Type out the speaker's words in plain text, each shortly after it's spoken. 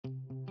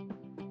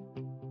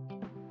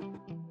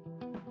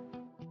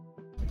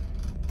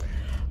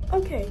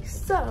Okay,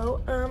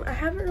 so I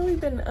haven't really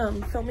been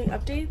filming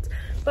updates,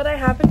 but I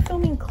have been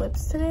filming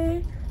clips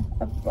today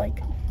of like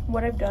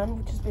what I've done,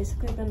 which has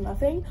basically been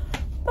nothing.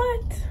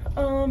 But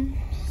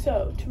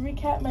so to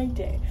recap my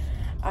day,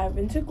 I've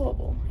been to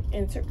Global,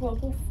 insert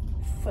Global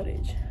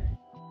footage.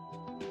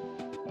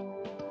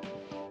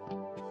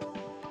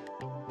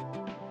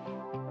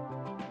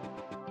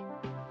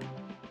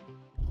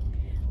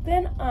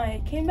 Then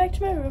I came back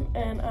to my room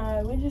and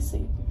I went to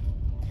sleep.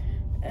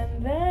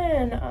 And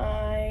then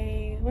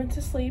I went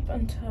to sleep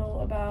until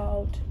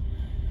about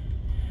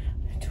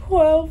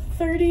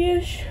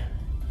 12:30ish,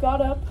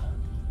 got up,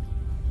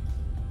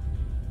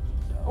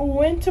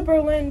 went to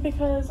Berlin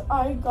because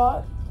I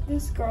got,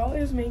 this girl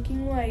is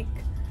making like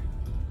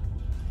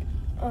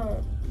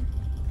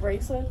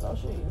bracelets. I'll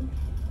show you.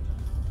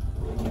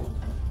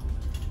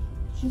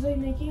 She's like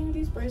making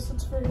these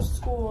bracelets for her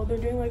school. They're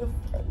doing like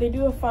they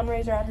do a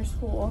fundraiser at her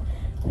school,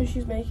 so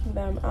she's making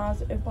them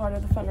as a part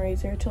of the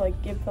fundraiser to like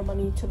give the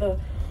money to the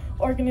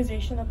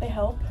organization that they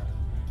help.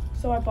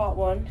 So I bought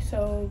one.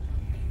 So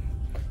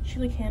she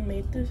like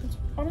handmade this. It's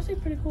honestly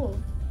pretty cool.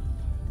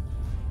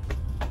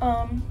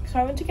 So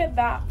I went to get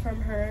that from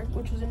her,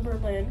 which was in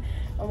Berlin,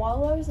 and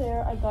while I was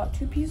there I got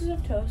 2 pieces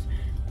of toast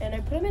and I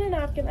put them in a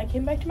napkin. I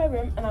came back to my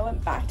room and I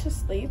went back to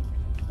sleep.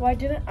 Well, I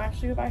didn't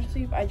actually go back to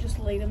sleep. I just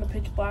laid in the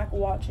pitch black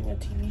watching a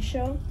TV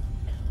show.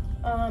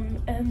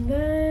 And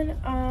then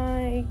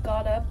I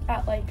got up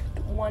at like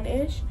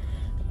 1-ish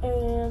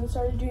and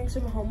started doing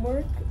some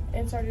homework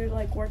and started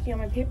like working on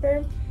my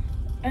paper.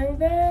 And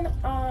then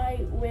I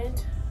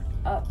went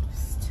up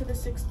to the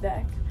 6th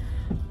deck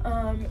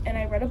and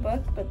I read a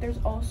book, but there's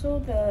also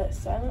the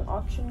silent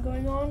auction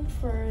going on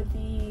for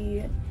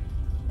the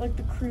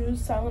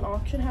cruise silent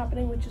auction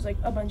happening, which is like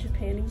a bunch of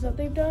paintings that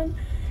they've done.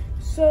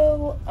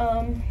 So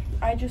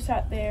I just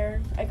sat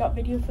there. I got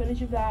video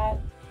footage of that.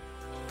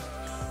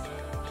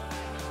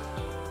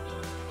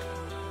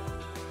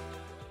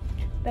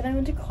 Then I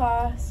went to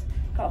class,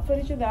 got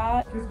footage of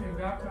that. Kids being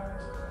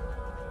baptized,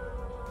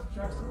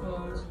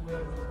 juxtaposed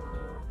with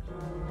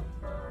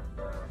the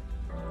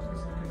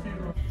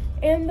cathedral.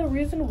 And the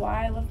reason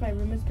why I left my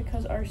room is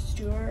because our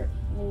steward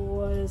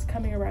was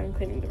coming around and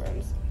cleaning the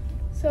rooms.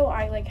 So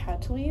I like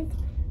had to leave.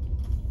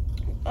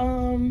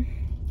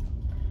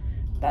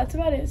 That's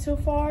about it so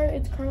far.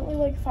 It's currently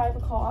like 5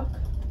 o'clock.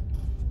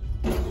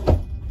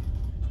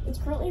 It's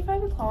currently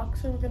 5 o'clock,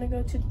 so we're gonna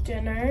go to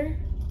dinner.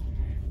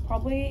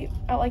 Probably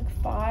at like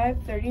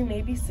 5:30,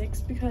 maybe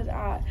 6, because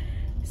at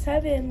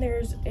 7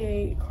 there's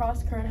a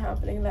cross current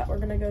happening that we're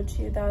gonna go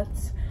to.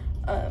 That's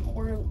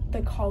where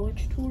the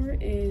college tour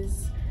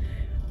is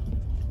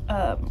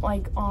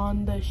like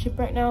on the ship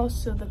right now.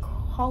 So the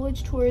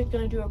college tour is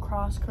gonna do a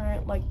cross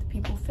current, like the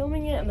people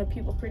filming it and the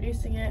people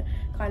producing it,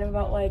 kind of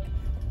about like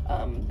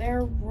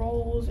their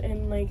roles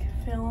in like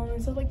film and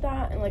stuff like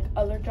that, and like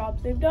other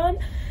jobs they've done.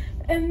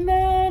 And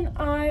then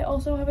I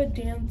also have a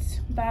dance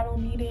battle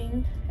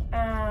meeting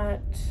at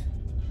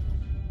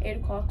 8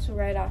 o'clock, so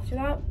right after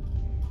that.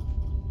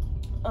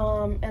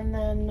 And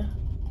then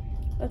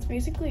that's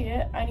basically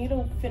it. I need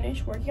to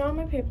finish working on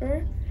my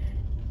paper,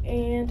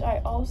 and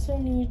I also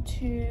need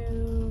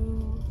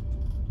to,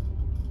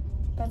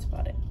 that's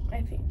about it,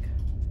 I think.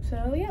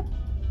 So yeah,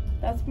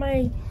 that's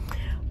my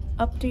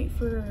update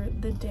for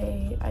the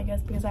day, I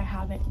guess, because I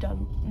haven't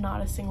done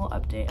not a single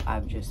update.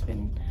 I've just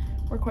been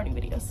recording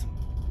videos.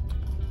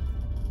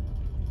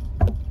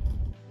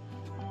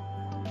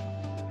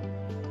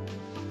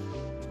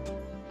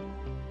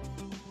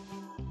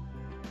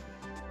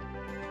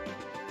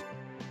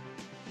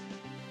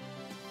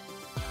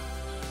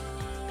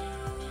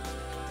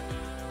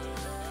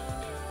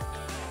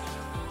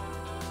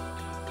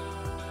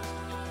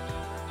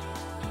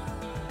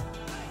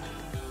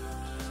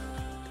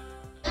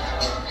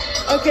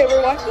 Okay,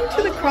 we're walking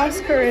to the cross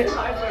current.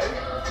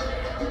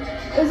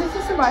 Is this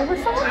a Survivor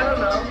song? I don't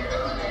know.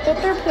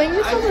 But they're playing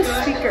this on the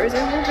speakers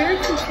and we're very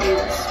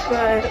confused,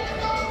 but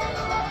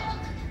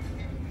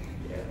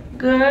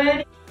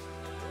good.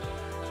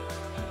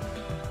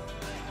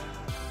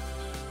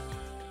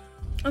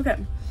 Okay,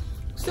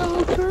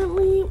 so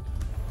currently,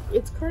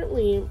 it's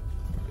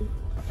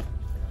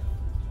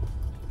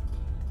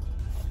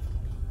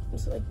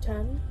like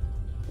 10,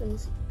 let me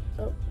see,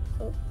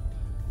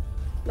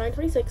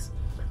 9:26.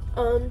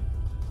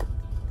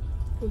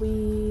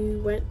 We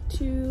went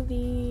to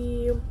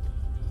the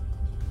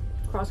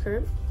cross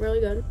current, really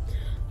good.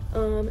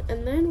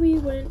 And then we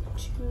went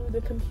to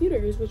the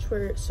computers, which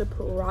were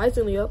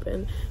surprisingly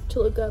open,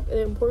 to look up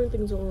the important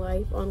things in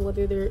life on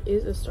whether there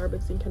is a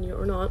Starbucks in Kenya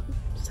or not.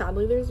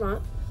 Sadly, there's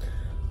not.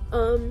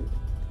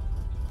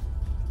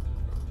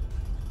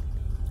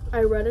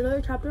 I read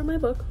another chapter of my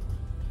book.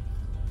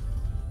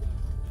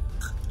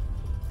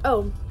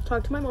 Oh,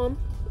 talked to my mom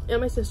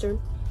and my sister.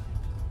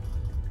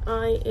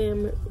 I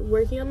am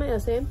working on my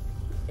essay,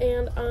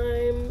 and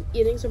I'm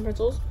eating some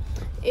pretzels,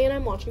 and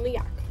I'm watching the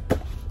Yak.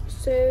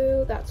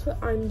 So that's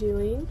what I'm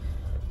doing.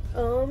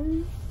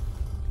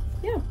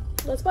 Yeah,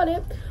 that's about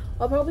it.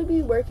 I'll probably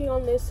be working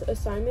on this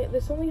assignment.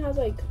 This only has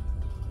like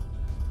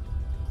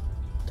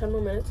 10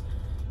 more minutes,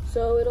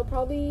 so it'll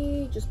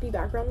probably just be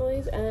background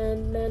noise.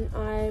 And then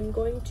I'm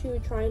going to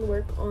try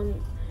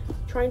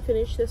and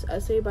finish this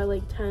essay by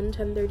like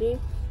 10:30,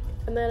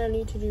 and then I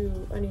need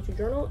to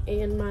journal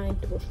and my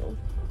devotional.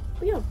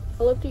 But yeah,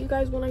 I'll update you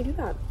guys when I do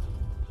that.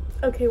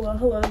 Okay, well,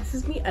 hello, this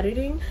is me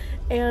editing,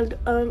 and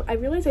I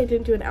realized I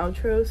didn't do an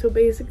outro. So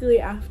basically,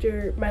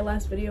 after my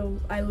last video,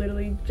 I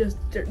literally just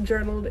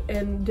journaled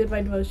and did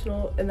my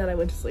devotional, and then I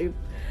went to sleep.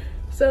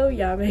 So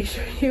yeah, make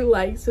sure you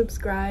like,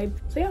 subscribe.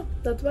 So yeah,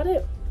 that's about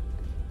it.